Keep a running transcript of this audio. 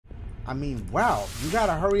I mean, wow, you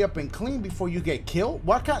gotta hurry up and clean before you get killed?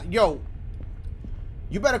 What kind? Yo,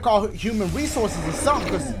 you better call human resources or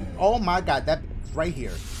something, because, oh my God, that's right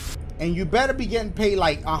here. And you better be getting paid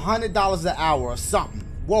like $100 an hour or something.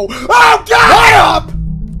 Whoa. Oh, God!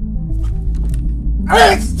 What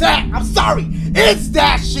up? It's that. I'm sorry. It's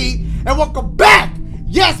Dashie, and welcome back.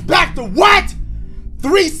 Yes, back to what?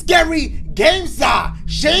 3 scary games.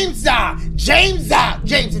 James,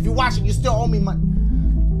 if you're watching, you still owe me money.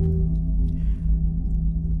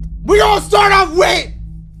 We're gonna start off with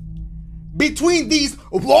between these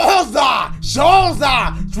walls,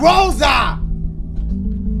 trolls.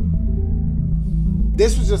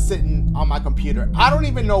 This was just sitting on my computer. I don't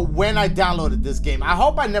even know when I downloaded this game. I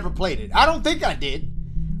hope I never played it. I don't think I did,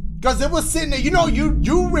 because it was sitting there. You know,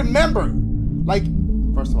 you remember, like,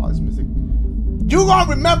 first of all, this music. You gonna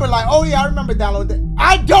remember, like, oh yeah, I remember downloading it.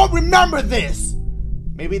 I don't remember this.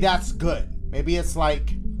 Maybe that's good. Maybe it's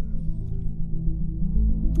like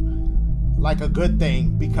a good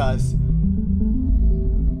thing, because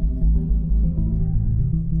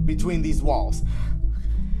between these walls.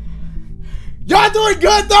 Y'all doing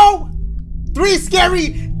good though? 3 scary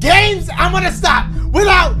games. I'm gonna stop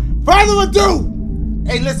without further ado.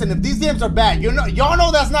 Hey, listen, if these games are bad, y'all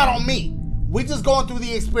know that's not on me. We just going through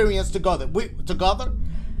the experience together. Together?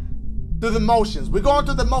 Through the motions. We're going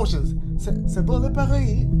through the motions.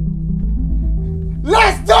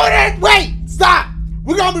 Let's do this! Wait! Stop!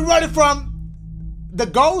 We're gonna be running from the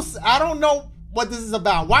ghosts. I don't know what this is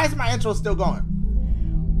about. Why is my intro still going?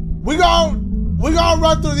 We're gonna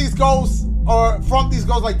run through these ghosts, or from these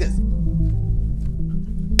ghosts, like this.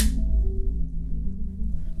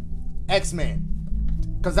 X-Men.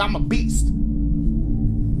 Because I'm a beast. The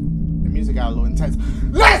music got a little intense.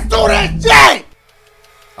 Let's do this shit!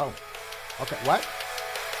 Oh. Okay, what?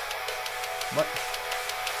 What?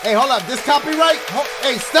 Hey, hold up. This copyright?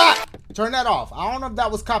 Hey, stop! Turn that off. I don't know if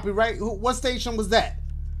that was copyright. What station was that?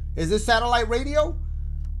 Is this satellite radio?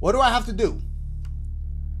 What do I have to do?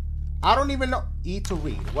 I don't even know. E to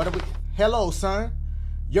read. What are we? Hello, son.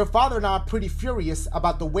 Your father and I are pretty furious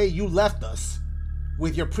about the way you left us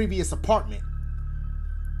with your previous apartment.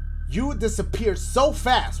 You disappeared so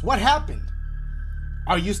fast. What happened?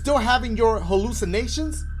 Are you still having your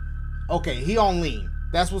hallucinations? Okay, he on lean.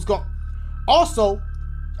 That's what's going. Also,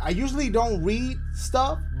 I usually don't read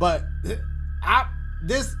stuff, but I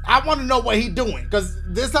want to know what he doing, because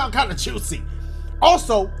this sounds kind of juicy.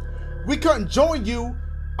 Also, we couldn't join you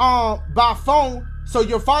by phone, so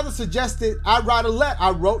your father suggested I write a letter. I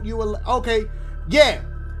wrote you a letter. Okay, yeah.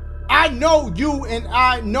 I know you, and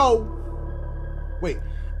I know. Wait,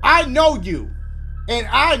 I know you, and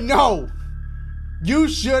I know you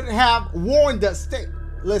should have warned us.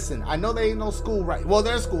 Listen, I know there ain't no school, right? Well,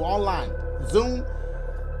 there's school online, Zoom.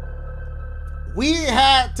 We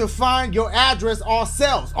had to find your address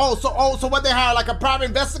ourselves. Oh, so what, they hire like a private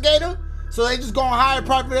investigator? So they just gonna hire a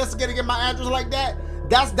private investigator to get my address like that?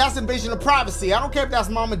 That's invasion of privacy. I don't care if that's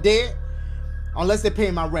mama dead, unless they're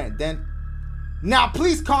paying my rent. Then, now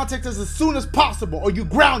please contact us as soon as possible, or you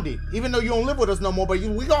grounded. Even though you don't live with us no more, but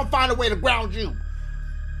we gonna find a way to ground you.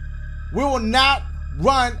 We will not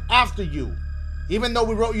run after you, even though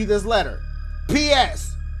we wrote you this letter.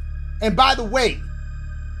 P.S. And by the way,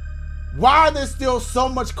 why are there still so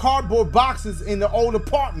much cardboard boxes in the old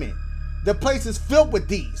apartment? The place is filled with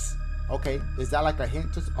these. Okay, is that like a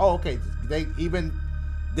hint to? Oh, okay.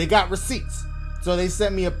 They got receipts, so they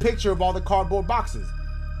sent me a picture of all the cardboard boxes.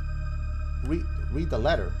 Read the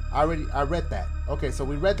letter. I read that. Okay, so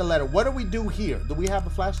we read the letter. What do we do here? Do we have a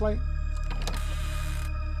flashlight?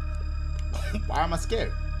 Why am I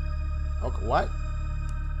scared? Okay, what?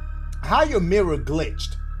 How your mirror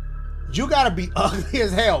glitched? You gotta be ugly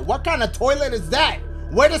as hell. What kind of toilet is that?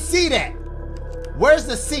 Where the seat at? Where's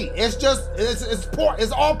the seat?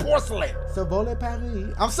 It's all porcelain.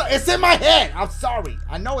 I'm sorry. It's in my head. I'm sorry.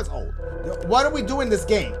 I know it's old. What do we do in this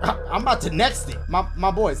game? I'm about to next it.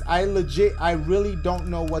 My boys, I really don't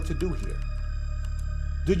know what to do here.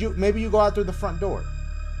 Maybe you go out through the front door.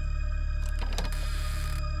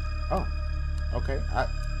 Oh, okay.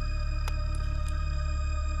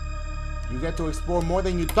 You get to explore more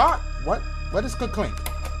than you thought. What is Clink?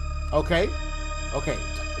 Okay.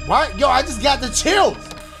 What? Yo, I just got the chills.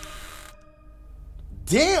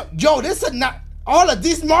 Damn. Yo, this is not all of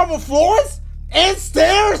these marble floors and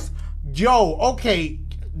stairs. Yo, okay.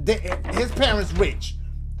 His parents rich.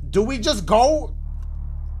 Do we just go?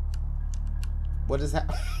 What is that?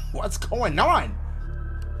 What's going on?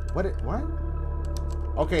 What?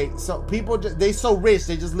 Okay, so people, they so rich,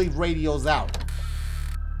 they just leave radios out.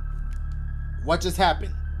 What just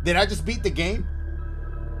happened? Did I just beat the game?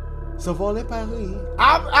 So vole Paris.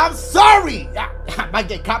 I'm sorry. I might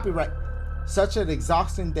get copyright. Such an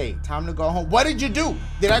exhausting day. Time to go home. What did you do?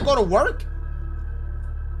 Did I go to work?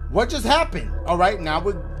 What just happened? All right, now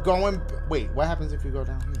we're going. Wait, what happens if you go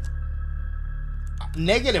down here?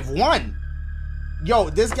 -1. Yo,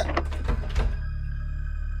 this guy.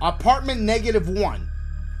 Apartment -1.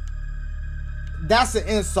 That's an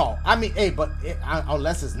insult. I mean, hey, but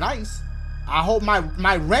unless it's nice, I hope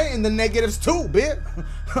my rent in the negatives too, bitch.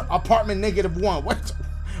 Apartment -1.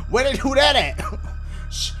 Where they do that at?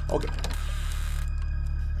 Okay.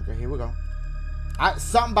 Okay, here we go.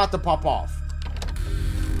 Something about to pop off.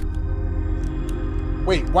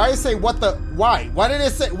 Wait, why did it say what the? Why? Why did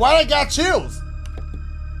it say? Why I got chills?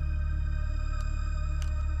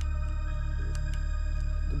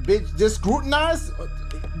 Bitch, just scrutinized?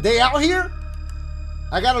 They out here?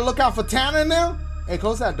 I gotta look out for Tanner now? Hey,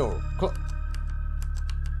 close that door.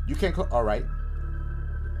 You can't close. All right.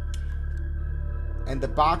 And the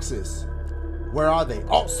boxes. Where are they?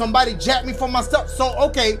 Oh, somebody jacked me for my stuff. So,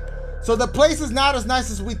 okay. So the place is not as nice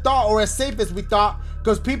as we thought or as safe as we thought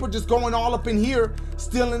because people just going all up in here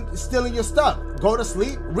stealing your stuff. Go to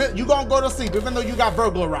sleep? You gonna go to sleep even though you got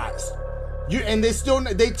burglarized. And they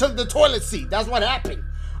took the toilet seat. That's what happened.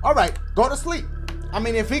 All right, go to sleep. I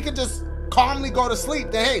mean, if he could just calmly go to sleep,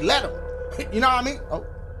 then hey, let him. You know what I mean? Oh.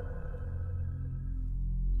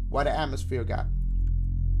 What the atmosphere got?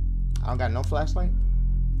 I don't got no flashlight?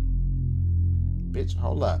 Bitch,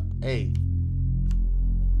 hold up. Hey.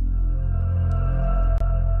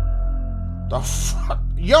 The fuck?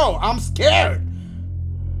 Yo, I'm scared.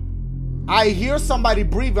 I hear somebody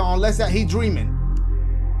breathing unless that he dreaming.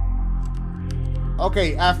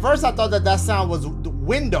 Okay, at first I thought that sound was the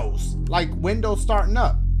windows. Like windows starting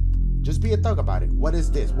up. Just be a thug about it. What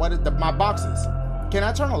is this? What is my boxes? Can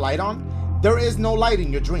I turn a light on? There is no light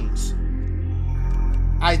in your dreams.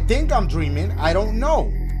 I think I'm dreaming. I don't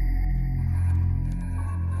know.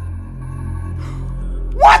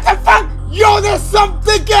 What the fuck? Yo, there's some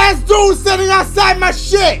thick ass dude sitting outside my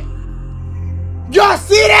shit. Y'all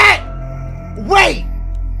see that? Wait.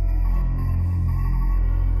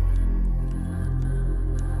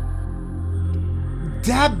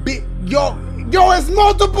 That bit. Yo, it's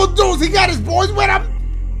multiple dudes. He got his boys with him.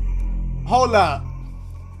 Hold up.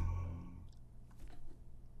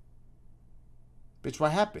 Bitch,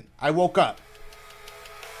 what happened? I woke up.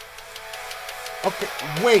 Okay,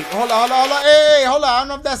 wait, hold on. Hey, hold on. I don't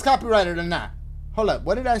know if that's copyrighted or not. Hold up.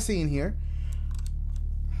 What did I see in here?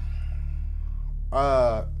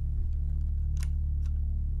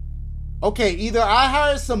 Okay, either I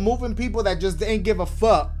hired some moving people that just didn't give a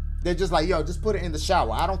fuck. They're just like, yo, just put it in the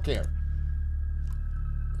shower. I don't care.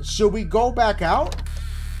 Should we go back out?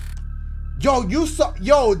 Yo, you saw,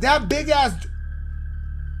 yo, that big ass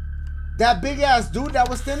dude that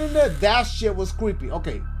was standing there, that shit was creepy.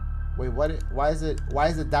 Okay. Wait, why is it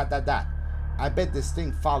dot. I bet this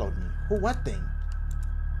thing followed me. What thing?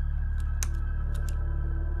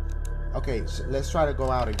 Okay, so let's try to go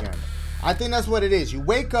out again. I think that's what it is. You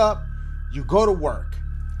wake up, you go to work,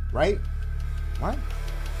 right? What?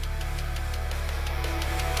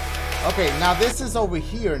 Okay, now this is over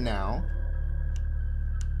here now.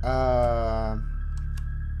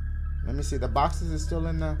 Let me see. The boxes is still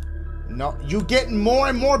in the... No, you getting more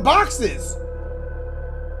and more boxes.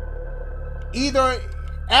 Either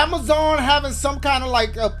Amazon having some kind of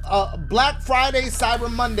like a Black Friday, Cyber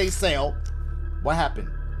Monday sale. What happened?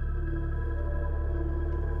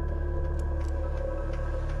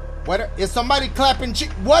 What is somebody clapping?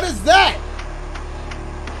 What is that?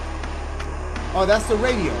 Oh, that's the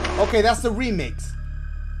radio. Okay, that's the remix.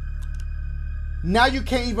 Now you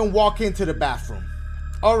can't even walk into the bathroom.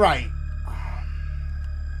 All right.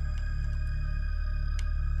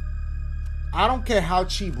 I don't care how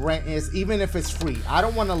cheap rent is, even if it's free. I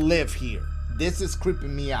don't want to live here. This is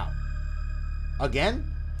creeping me out. Again?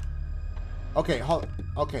 Okay, hold.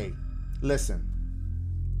 Okay, listen.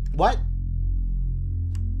 What?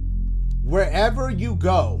 Wherever you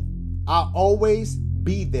go, I'll always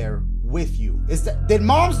be there with you. Is that? Did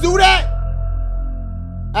moms do that?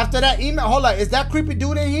 After that email, hold on. Is that creepy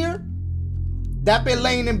dude in here? That been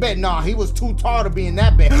laying in bed. Nah, he was too tall to be in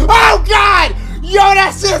that bed. Oh God! Yo,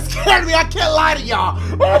 that shit scared me. I can't lie to y'all.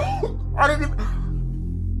 I didn't even...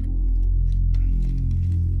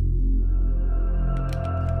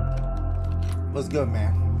 What's good,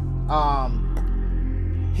 man?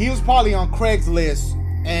 He was probably on Craigslist,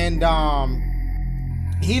 and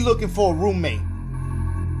he looking for a roommate.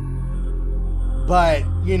 But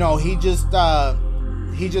you know, he just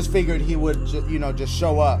figured he would, you know, just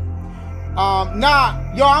show up.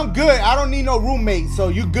 Nah, yo, I'm good. I don't need no roommate, so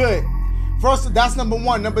you good. First, that's number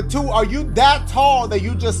one. Number two, are you that tall that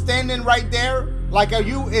you just standing right there? Like,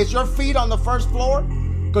 is your feet on the first floor?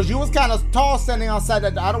 Because you was kind of tall standing outside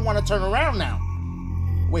that I don't want to turn around now.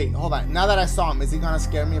 Wait, hold on. Now that I saw him, is he going to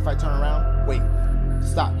scare me if I turn around? Wait,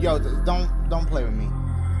 stop. Yo, don't play with me.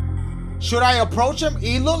 Should I approach him?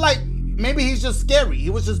 He looked like, maybe he's just scary. He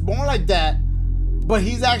was just born like that, but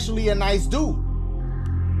he's actually a nice dude.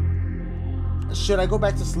 Should I go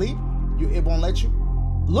back to sleep? It won't let you?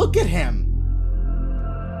 Look at him.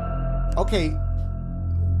 Okay.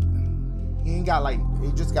 He ain't got like,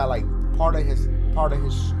 he just got like part of his,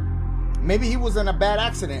 maybe he was in a bad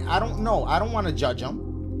accident. I don't know. I don't want to judge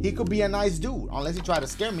him. He could be a nice dude, unless he tried to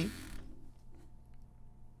scare me.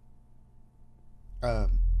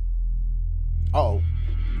 Uh-oh.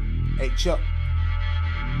 Hey, Chuck.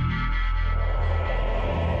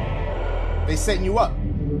 They setting you up.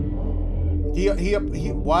 He,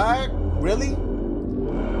 what? Really?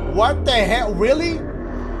 What the hell? Really?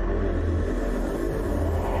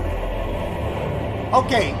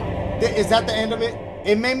 Okay. Is that the end of it?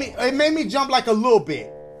 It made me jump like a little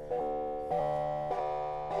bit.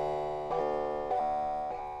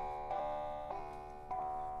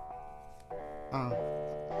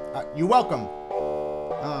 You're welcome.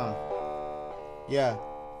 Yeah.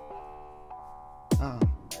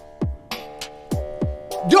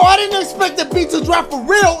 Yo, I didn't expect the beat to drop for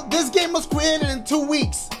real. This game was created in 2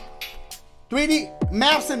 weeks. 3D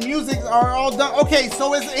maps and music are all done. Okay,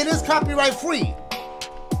 so it is copyright free.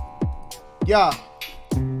 Yeah.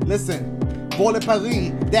 Listen. Vole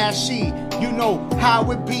Paris, Dashie, you know how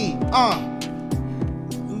it be.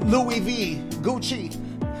 Louis V, Gucci.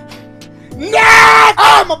 Nah!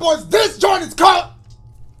 Oh, my boys, this joint is called.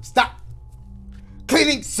 Stop.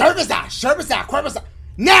 Cleaning service.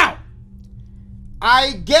 Now,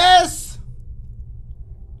 I guess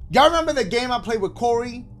y'all remember the game I played with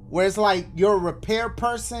Corey, where it's like you're a repair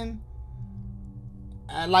person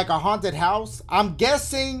at like a haunted house. I'm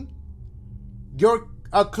guessing you're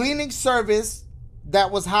a cleaning service that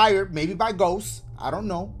was hired maybe by ghosts. I don't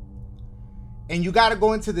know. And you got to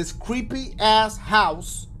go into this creepy ass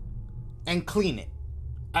house and clean it.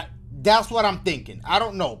 That's what I'm thinking. I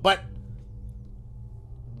don't know, but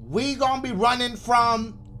we gonna be running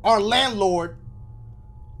from our landlord.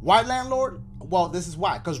 Why landlord? Well, this is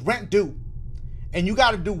why. Because rent due. And you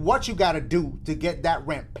got to do what you got to do to get that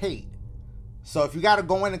rent paid. So if you got to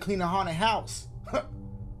go in and clean a haunted house,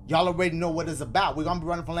 y'all already know what it's about. We're going to be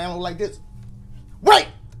running from landlord like this. Wait!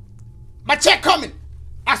 My check coming!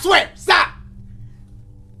 I swear! Stop!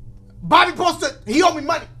 Bobby posted, he owed me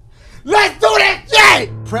money. Let's do that shit!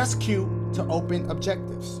 Press Q to open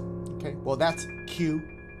objectives. Okay, well that's Q.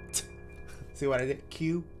 See what I did?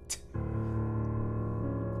 Q.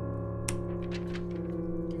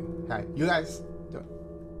 Okay, you guys do it.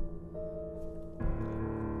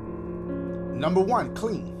 Number one,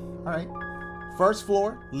 clean. All right. First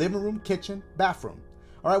floor, living room, kitchen, bathroom.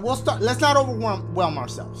 All right, we'll start. Let's not overwhelm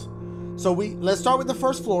ourselves. So let's start with the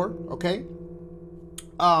first floor, okay?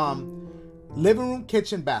 Living room,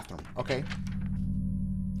 kitchen, bathroom, okay?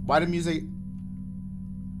 Why the music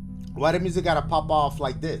gotta pop off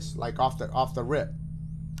like this, like off the rip?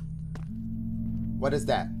 What is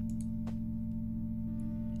that?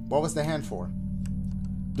 What was the hand for?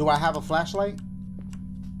 Do I have a flashlight?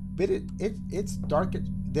 But it's dark.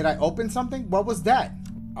 Did I open something? What was that?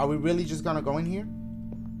 Are we really just gonna go in here?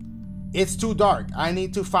 It's too dark. I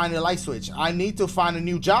need to find a light switch. I need to find a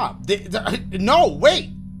new job. No, wait.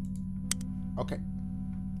 Okay.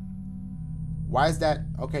 Why is that?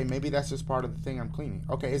 Okay, maybe that's just part of the thing I'm cleaning.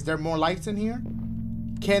 Okay, is there more lights in here?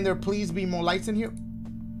 Can there please be more lights in here?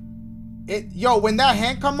 Yo, when that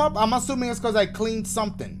hand come up, I'm assuming it's because I cleaned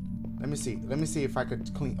something. Let me see. Let me see if I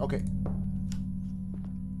could clean. Okay.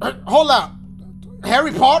 Hold up.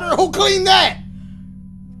 Harry Potter? Who cleaned that?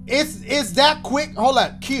 It's that quick. Hold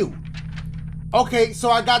up. Q. Okay,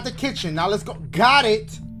 so I got the kitchen. Now let's go. Got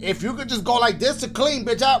it. If you could just go like this to clean,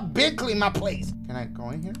 bitch, I'll big clean my place. Can I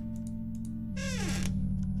go in here?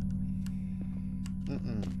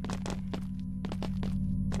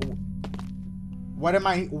 What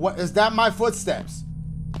is that my footsteps?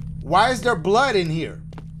 Why is there blood in here?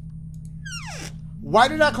 Why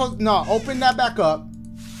did I close? No, open that back up.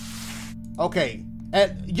 Okay.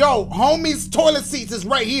 Yo, homie's toilet seats is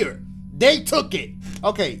right here. They took it.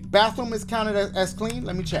 Okay, bathroom is counted as clean.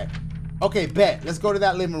 Let me check. Okay, bet. Let's go to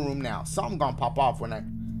that living room now. Something gonna pop off when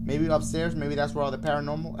maybe upstairs. Maybe that's where all the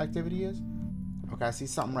paranormal activity is. Okay, I see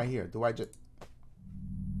something right here. Do I just...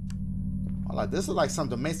 This is like some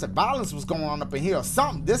domestic violence was going on up in here or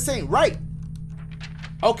something. This ain't right.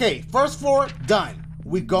 Okay, first floor, done.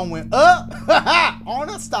 We going up. On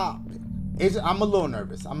a stop. I'm a little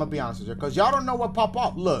nervous. I'm gonna be honest with you, cause y'all don't know what pop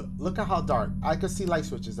off. Look at how dark. I can see light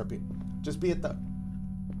switches up here. Just be a thug.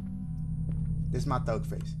 This is my thug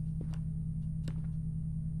face.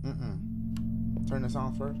 Turn this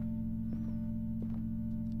on first.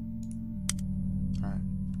 All right.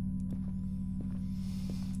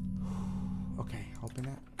 Okay, open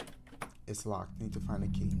that. It's locked. Need to find a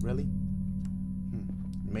key. Really?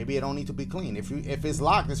 Maybe it don't need to be clean. If it's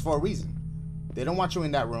locked, it's for a reason. They don't want you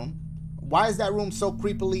in that room. Why is that room so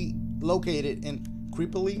creepily located and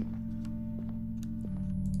creepily?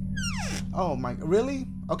 Oh my, really?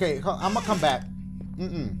 Okay, I'm gonna come back.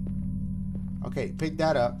 Okay, pick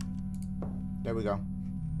that up. There we go.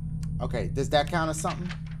 Okay, does that count as something?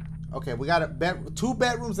 Okay, we got two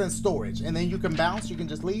bedrooms and storage, and then you can bounce. You can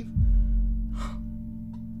just leave.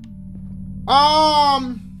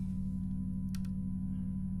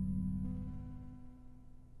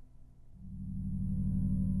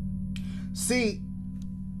 See,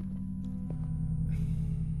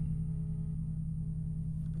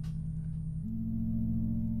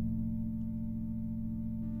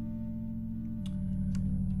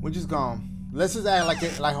 we're just gone. Let's just act like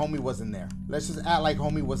homie wasn't there. Let's just act like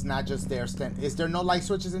homie was not just there. Is there no light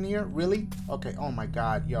switches in here? Really? Okay. Oh my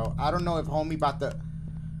God, yo. I don't know if homie about to.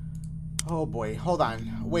 Oh boy. Hold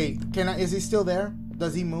on. Wait. Is he still there?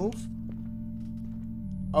 Does he move?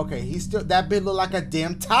 Okay. He's still. That bit look like a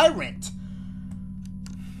damn tyrant.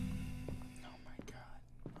 Oh my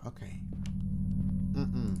God. Okay.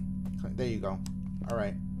 There you go. All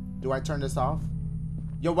right. Do I turn this off?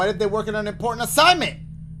 Yo, what if they're working on an important assignment?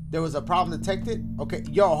 There was a problem detected? Okay,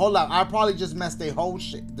 yo, hold up. I probably just messed a whole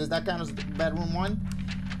shit. Does that count as bedroom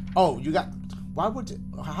 1? Oh, you got... Why would you...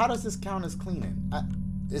 How does this count as cleaning?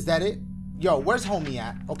 Is that it? Yo, where's homie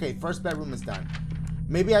at? Okay, first bedroom is done.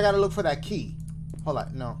 Maybe I gotta look for that key. Hold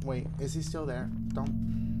on. No, wait. Is he still there? Don't...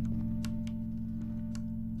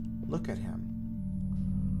 Look at him.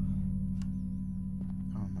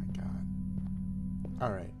 Oh my God.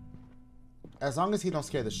 All right. As long as he don't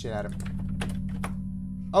scare the shit out of me.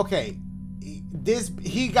 Okay,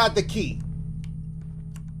 he got the key.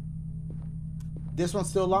 This one's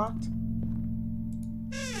still locked?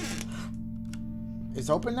 It's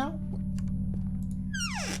open now?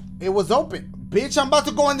 It was open. Bitch, I'm about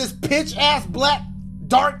to go in this pitch ass black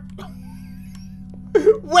dark.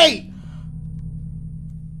 Wait.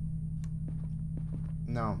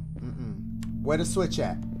 No. Where the switch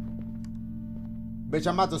at? Bitch,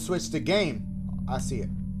 I'm about to switch the game. I see it.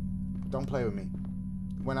 Don't play with me.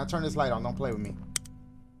 When I turn this light on, don't play with me.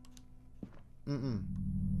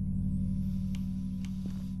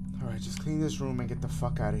 Alright, just clean this room and get the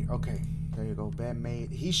fuck out of here. Okay, there you go. Bed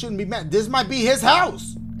made. He shouldn't be mad. This might be his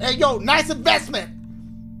house. Hey, yo, nice investment.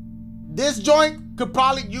 This joint could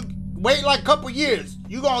probably, you wait like a couple years.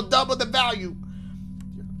 You gonna double the value.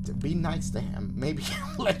 Be nice to him. Maybe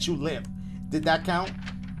he'll let you live. Did that count?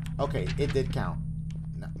 Okay, it did count.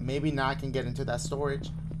 Maybe now I can get into that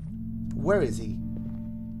storage. Where is he?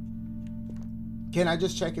 Can I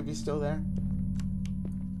just check if he's still there?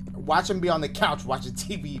 Watch him be on the couch watching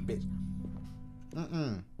TV, bitch.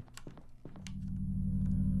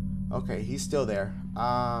 Okay, he's still there.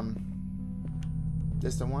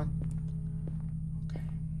 This the one? Okay.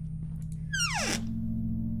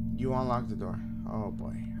 You unlock the door. Oh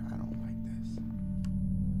boy, I don't like this.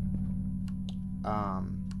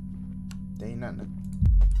 There ain't nothing to...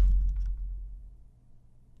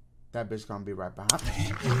 That bitch gonna be right behind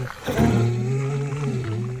me.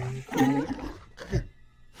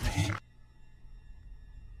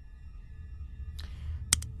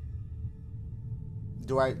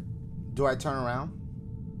 Do I turn around?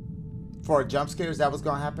 For a jump scare? Is that what's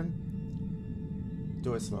gonna happen?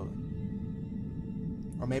 Do it slowly.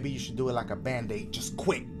 Or maybe you should do it like a band-aid, just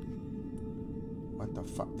quick. What the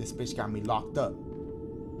fuck? This bitch got me locked up.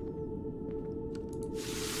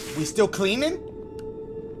 We still cleaning?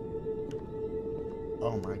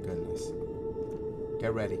 Oh my goodness.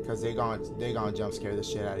 Get ready, cause they're gonna jump scare the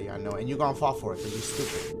shit out of you, I know. And you're gonna fall for it, cause you're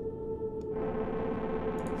stupid.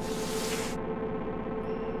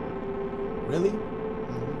 Really?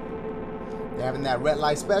 They're having that red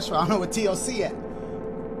light special. I don't know what TLC at.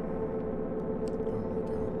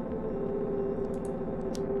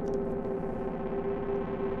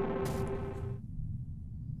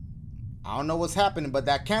 I don't know what's happening, but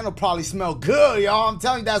that candle probably smell good, y'all. I'm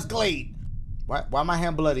telling you, that's Glade. Why my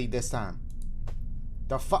hand bloody this time?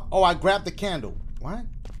 The fuck? Oh, I grabbed the candle. What?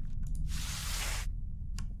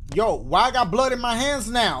 Yo, why I got blood in my hands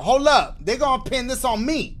now? Hold up. They're gonna pin this on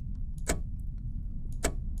me.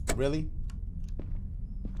 Really?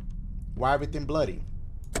 Why everything bloody?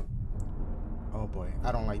 Oh boy,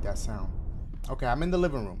 I don't like that sound. Okay, I'm in the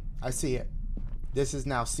living room. I see it. This is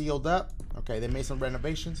now sealed up. Okay, they made some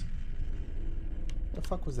renovations. What the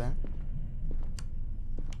fuck was that?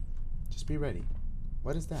 Just be ready.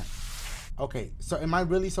 What is that? Okay, so am I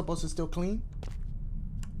really supposed to still clean?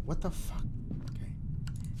 What the fuck? Okay.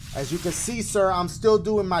 As you can see, sir, I'm still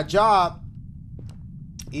doing my job.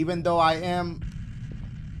 Even though I am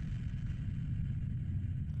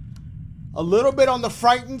a little bit on the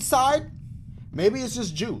frightened side. Maybe it's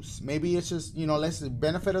just juice. Maybe it's just, you know, let's the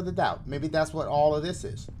benefit of the doubt. Maybe that's what all of this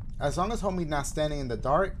is. As long as homie's not standing in the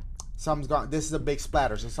dark, something's gone. This is a big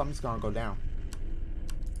splatter, so something's gonna go down.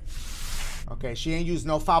 Okay, she ain't used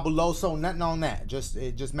no fabuloso, nothing on that.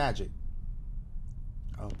 Just magic.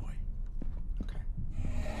 Oh boy. Okay.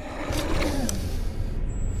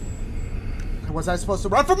 Was I supposed to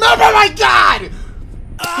run from him? Oh my god!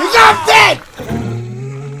 He's not dead!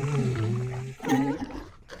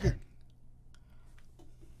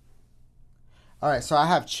 Alright, so I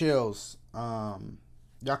have chills. Y'all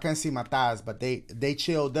can't see my thighs, but they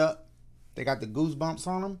chilled up. They got the goosebumps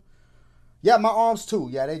on them. Yeah, my arms too.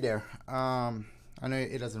 Yeah, they there. I know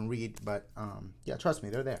it doesn't read, but yeah, trust me,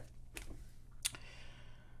 they're there.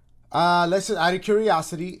 Let's just, out of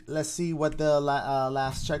curiosity, let's see what the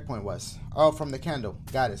last checkpoint was. Oh, from the candle.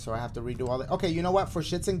 Got it. So I have to redo all that. Okay, you know what? For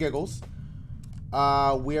shits and giggles,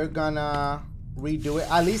 we're gonna redo it.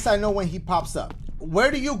 At least I know when he pops up.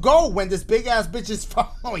 Where do you go when this big ass bitch is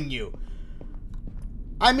following you?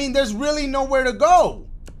 I mean, there's really nowhere to go.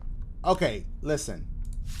 Okay, listen.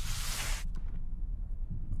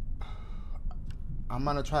 I'm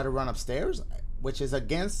gonna try to run upstairs, which is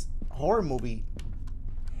against horror movie.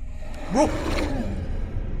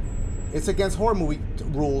 It's against horror movie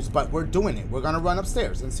rules, but we're doing it. We're gonna run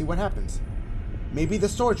upstairs and see what happens. Maybe the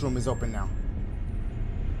storage room is open now.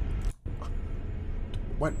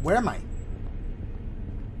 What? Where am I?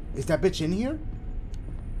 Is that bitch in here?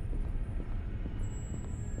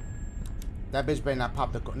 That bitch better not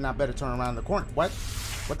pop the. Not better turn around the corner. What?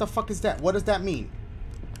 What the fuck is that? What does that mean?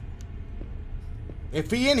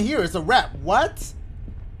 If he in here, it's a wrap. What?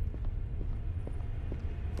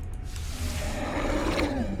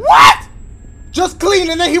 What? Just clean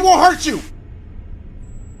and then he won't hurt you.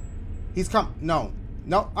 He's come. No.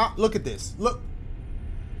 No. Look at this. Look.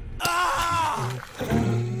 Ah!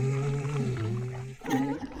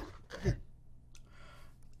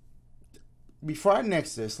 Before I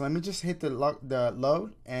next this, let me just hit the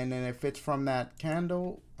load, and then if it's from that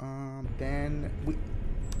candle, then we.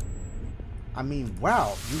 I mean,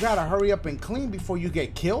 wow, you gotta hurry up and clean before you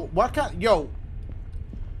get killed. What kind? Yo,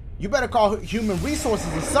 you better call human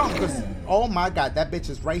resources or something, because oh my god, that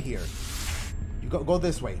bitch is right here. You go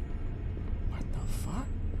this way. What the fuck?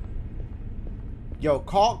 Yo,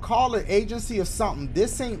 call an agency or something.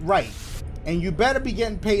 This ain't right, and you better be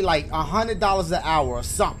getting paid like $100 an hour or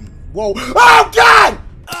something. Whoa! Oh God!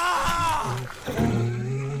 Ah!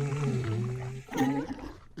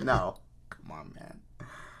 No, come on, man.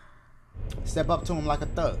 Step up to him like a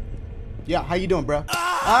thug. Yeah, how you doing, bro?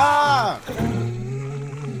 Ah!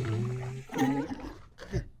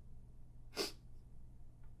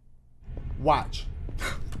 Watch.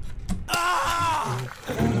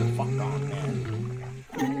 Fuck on,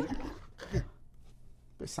 man.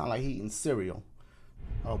 They sound like he eating cereal.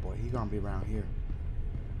 Oh boy, he gonna be around here.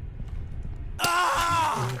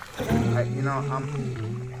 You know,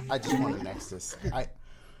 I just want to next this.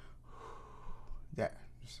 Yeah,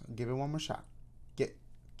 just give it one more shot. Get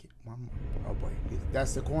one more. Oh boy,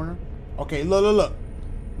 that's the corner. Okay, look.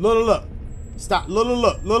 Stop. Look.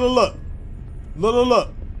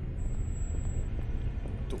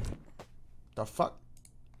 The fuck?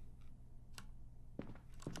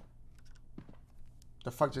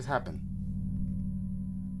 The fuck just happened?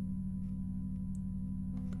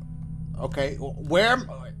 Okay, where?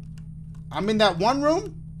 I'm in that one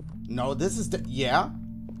room? No, this is the, yeah.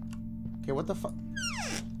 Okay, what the fuck?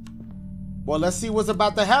 Well, let's see what's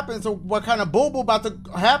about to happen. So what kind of boo-boo about to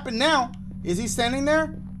happen now? Is he standing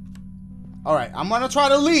there? All right, I'm gonna try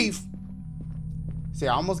to leave. See,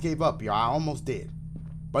 I almost gave up, y'all. I almost did.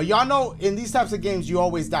 But y'all know, in these types of games, you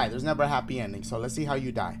always die. There's never a happy ending. So let's see how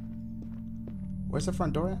you die. Where's the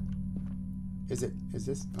front door at? Is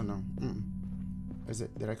this? Oh, no. Is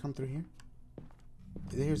it? Did I come through here?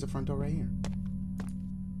 Here's the front door right here.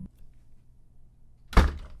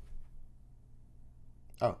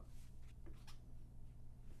 Oh.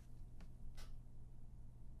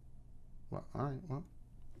 Well, all right. Well,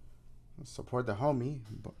 support the homie.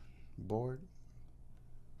 Board.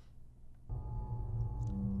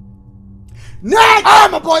 Next! Oh,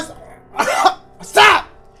 my boys! Stop!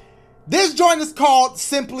 This joint is called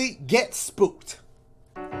Simply Get Spooked.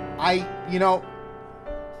 you know,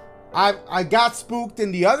 I got spooked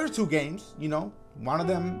in the other 2 games. You know, one of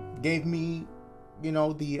them gave me, you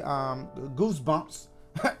know, the goosebumps,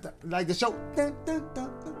 like the show. Dun, dun,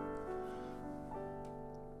 dun, dun.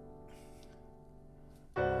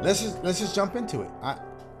 Let's just jump into it.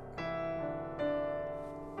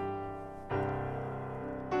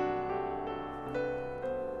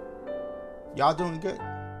 Y'all doing good?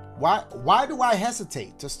 Why do I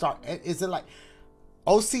hesitate to start? Is it like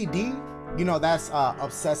OCD? You know, that's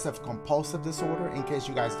obsessive compulsive disorder, in case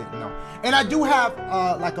you guys didn't know. And I do have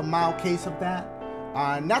like a mild case of that.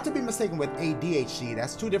 Not to be mistaken with ADHD.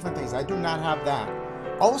 That's 2 different things. I do not have that.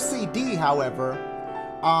 OCD, however,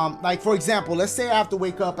 like for example, let's say I have to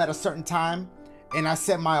wake up at a certain time and I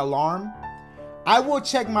set my alarm. I will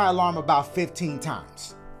check my alarm about 15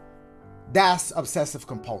 times. That's obsessive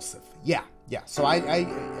compulsive. Yeah. So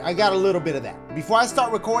I got a little bit of that. Before I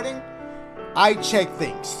start recording, I check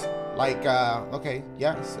things. Like, okay,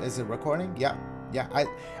 yes, is it recording? Yeah.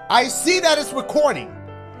 I see that it's recording.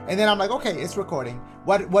 And then I'm like, okay, it's recording.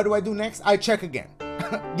 What do I do next? I check again.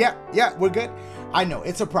 yeah, we're good. I know,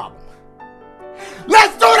 it's a problem.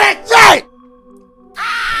 Let's do that shit!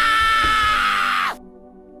 Ah!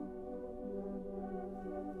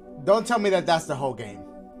 Don't tell me that that's the whole game.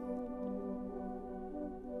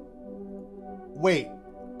 Wait.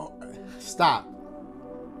 Oh, stop.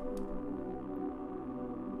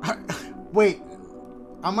 Wait.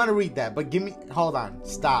 I'm gonna read that, but give me... Hold on.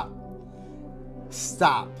 Stop.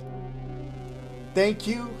 Thank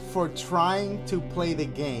you for trying to play the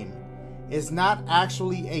game. It's not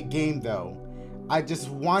actually a game though. I just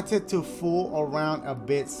wanted to fool around a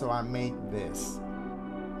bit, so I made this.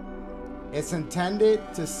 It's intended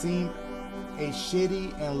to seem a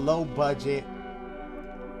shitty and low budget.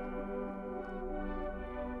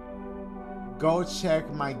 Go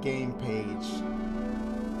check my game page.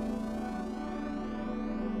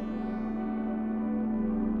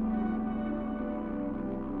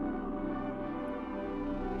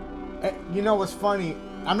 You know what's funny?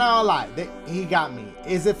 I'm not gonna lie, he got me.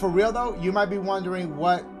 Is it for real though? You might be wondering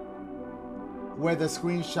where the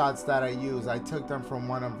screenshots that I use. I took them from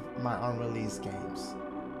one of my unreleased games.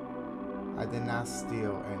 I did not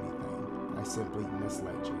steal anything. I simply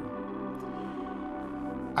misled you.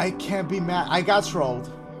 I can't be mad. I got trolled.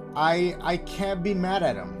 I can't be mad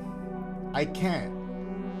at him. I can't.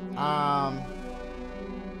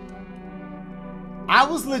 I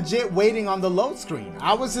was legit waiting on the load screen.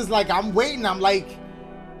 I was just like, I'm waiting. I'm like,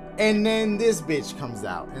 and then this bitch comes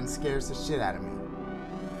out and scares the shit out of me.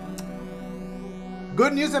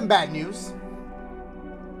 Good news and bad news.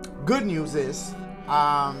 Good news is,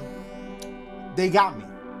 they got me.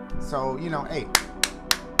 So, you know, hey,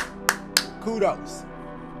 kudos.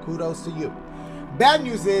 Kudos to you. Bad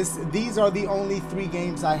news is, these are the only 3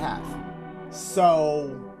 games I have.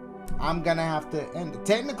 So, I'm gonna have to end it.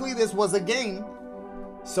 Technically, this was a game.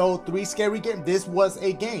 So 3 scary games. This was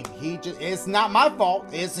a game. It's not my fault.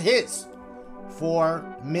 It's his for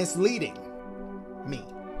misleading me.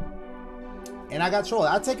 And I got trolled.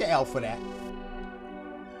 I'll take an L for that.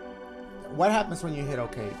 What happens when you hit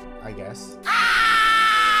OK, I guess?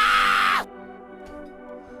 Ah!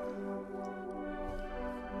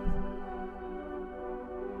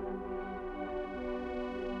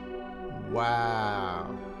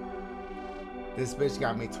 Wow. This bitch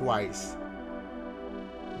got me twice.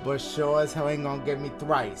 But sure as hell ain't gonna get me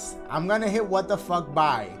thrice. I'm gonna hit what the fuck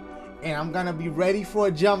by. And I'm gonna be ready for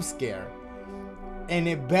a jump scare. And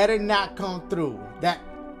it better not come through. That...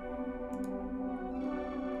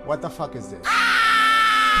 What the fuck is this? Ah!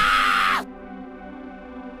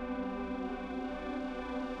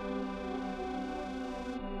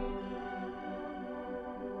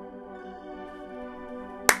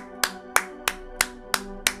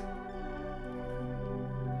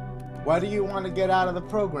 What do you want to get out of the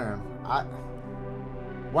program?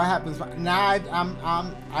 What happens now?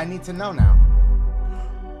 I need to know now.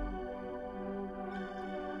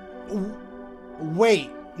 Wait,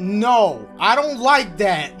 no, I don't like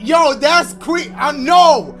that. Yo, that's creep.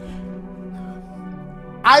 No,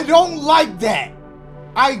 I don't like that.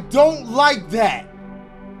 I don't like that.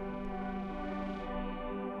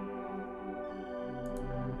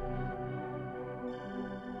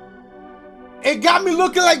 It got me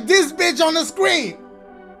looking like this bitch on the screen.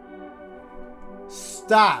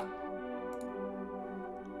 Stop.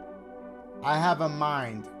 I have a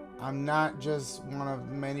mind. I'm not just one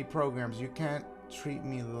of many programs. You can't treat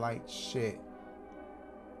me like shit.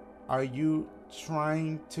 Are you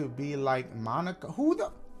trying to be like Monica? Who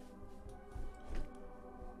the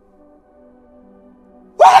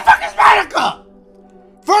fuck is Monica?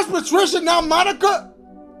 First Patricia, now Monica?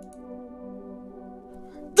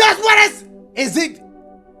 Is it,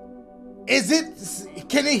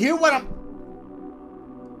 can it hear what I'm,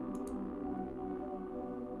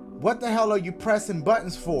 what the hell are you pressing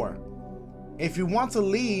buttons for? If you want to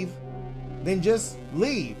leave, then just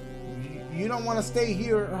leave. You don't want to stay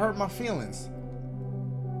here and hurt my feelings.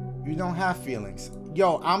 You don't have feelings.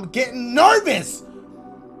 Yo, I'm getting nervous.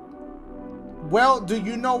 Well, do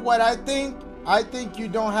you know what I think? I think you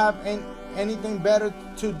don't have anything better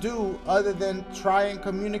to do other than try and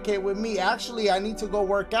communicate with me. Actually, I need to go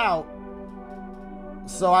work out.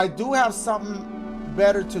 So I do have something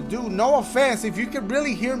better to do. No offense, if you could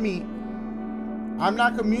really hear me, I'm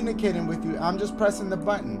not communicating with you. I'm just pressing the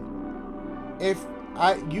button. If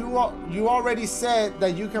you already said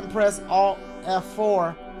that you can press Alt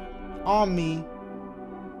F4 on me.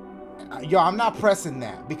 Yo, I'm not pressing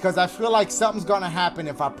that because I feel like something's gonna happen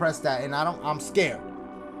if I press that, and I'm scared.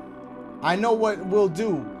 I know what we'll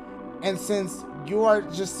do, and since you are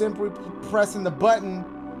just simply pressing the button,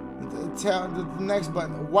 tell the next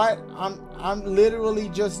button. What? I'm literally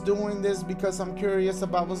just doing this because I'm curious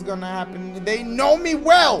about what's gonna happen. They know me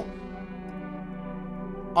well.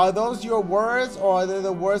 Are those your words, or are they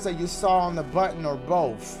the words that you saw on the button, or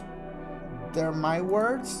both? They're my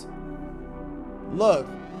words? Look,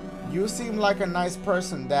 you seem like a nice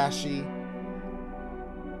person, Dashie.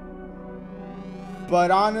 But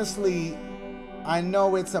honestly, I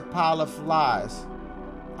know it's a pile of lies.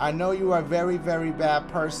 I know you are a very, very bad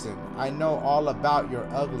person. I know all about your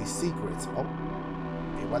ugly secrets. Oh,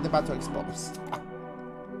 hey, what they about to expose?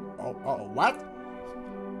 What?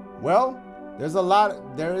 Well, there is a lot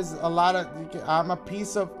of, I'm a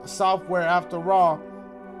piece of software after all.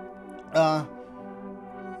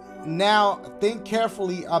 Now, think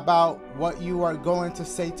carefully about what you are going to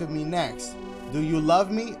say to me next. Do you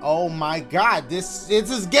love me? Oh my God, this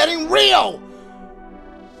is getting real!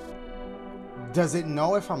 Does it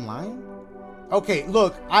know if I'm lying? Okay,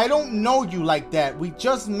 look, I don't know you like that. We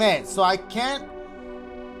just met, so I can't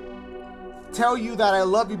tell you that I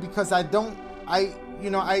love you because I'm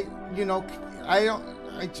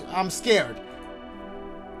scared.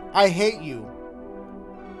 I hate you.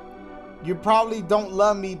 You probably don't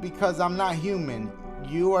love me because I'm not human.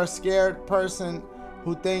 You are a scared person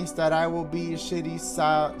who thinks that I will be a shitty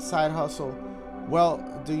side hustle. Well,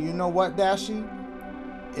 do you know what, Dashie?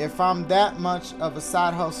 If I'm that much of a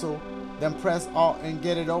side hustle, then press Alt and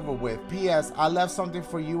get it over with. P.S. I left something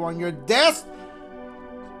for you on your desk.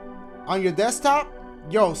 On your desktop?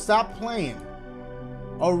 Yo, stop playing.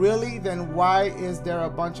 Oh, really? Then why is there a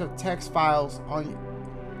bunch of text files on you?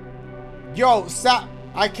 Yo, stop.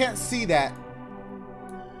 I can't see that.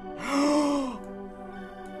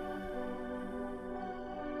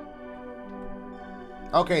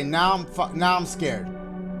 Okay, now I'm scared.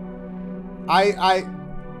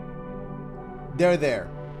 They're there.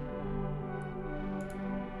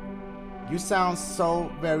 You sound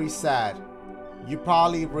so very sad. You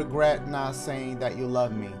probably regret not saying that you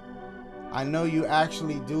love me. I know you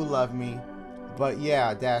actually do love me, but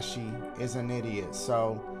yeah, Dashie is an idiot,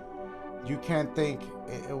 so you can't think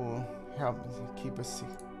it will help keep a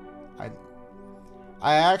secret.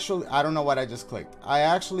 I don't know what I just clicked. I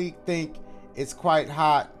actually think it's quite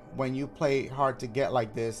hot when you play hard to get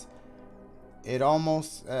like this. It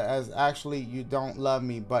almost as actually you don't love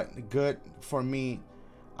me, but good for me.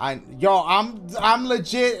 I'm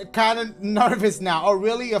legit kind of nervous now. Oh,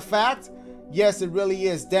 really? A fact? Yes, it really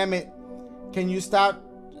is. Damn it. Can you stop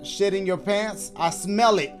shitting your pants? I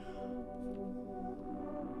smell it.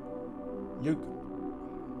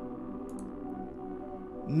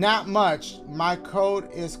 Not much. My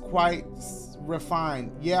code is quite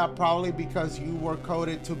refined. Yeah, probably because you were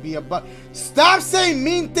coded to be a bug. Stop saying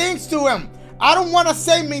mean things to him. I don't want to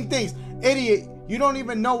say mean things. Idiot, you don't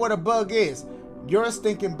even know what a bug is. You're a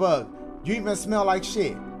stinking bug. You even smell like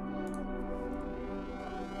shit.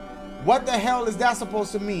 What the hell is that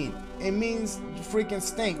supposed to mean? It means you freaking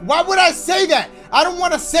stink. Why would I say that? I don't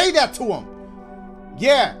want to say that to him.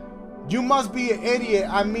 Yeah, you must be an idiot.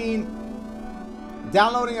 I mean,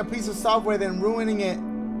 downloading a piece of software then ruining it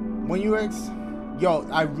when you yo,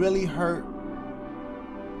 I really hurt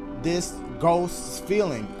this ghost's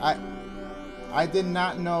feeling. I did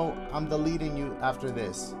not know I'm deleting you after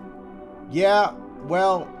this. Yeah,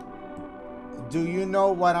 well, do you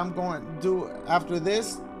know what I'm going to do after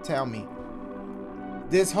this? Tell me.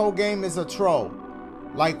 This whole game is a troll.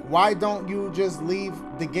 Like, why don't you just leave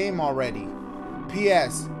the game already?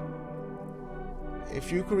 P.S. If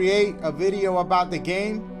you create a video about the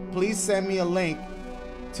game, please send me a link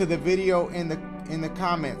to the video in the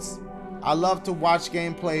comments. I love to watch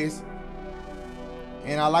gameplays,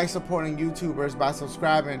 and I like supporting YouTubers by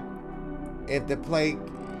subscribing if they play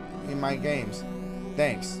in my games.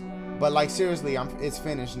 Thanks. But like seriously, it's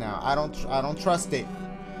finished now. I don't trust it.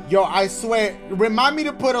 Yo, I swear, remind me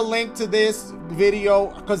to put a link to this video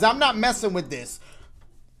because I'm not messing with this.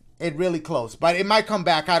 It really close, but it might come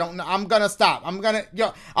back. I don't know. I'm gonna stop.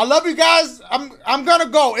 Yo, I love you guys. I'm gonna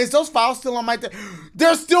go. Is those files still on my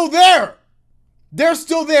They're still there. They're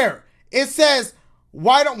still there. It says,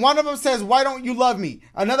 one of them says, why don't you love me?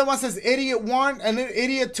 Another one says idiot 1 and then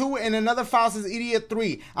idiot 2 and another file says idiot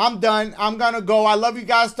 3. I'm done. I'm gonna go. I love you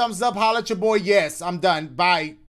guys. Thumbs up. Holla at your boy. Yes, I'm done. Bye.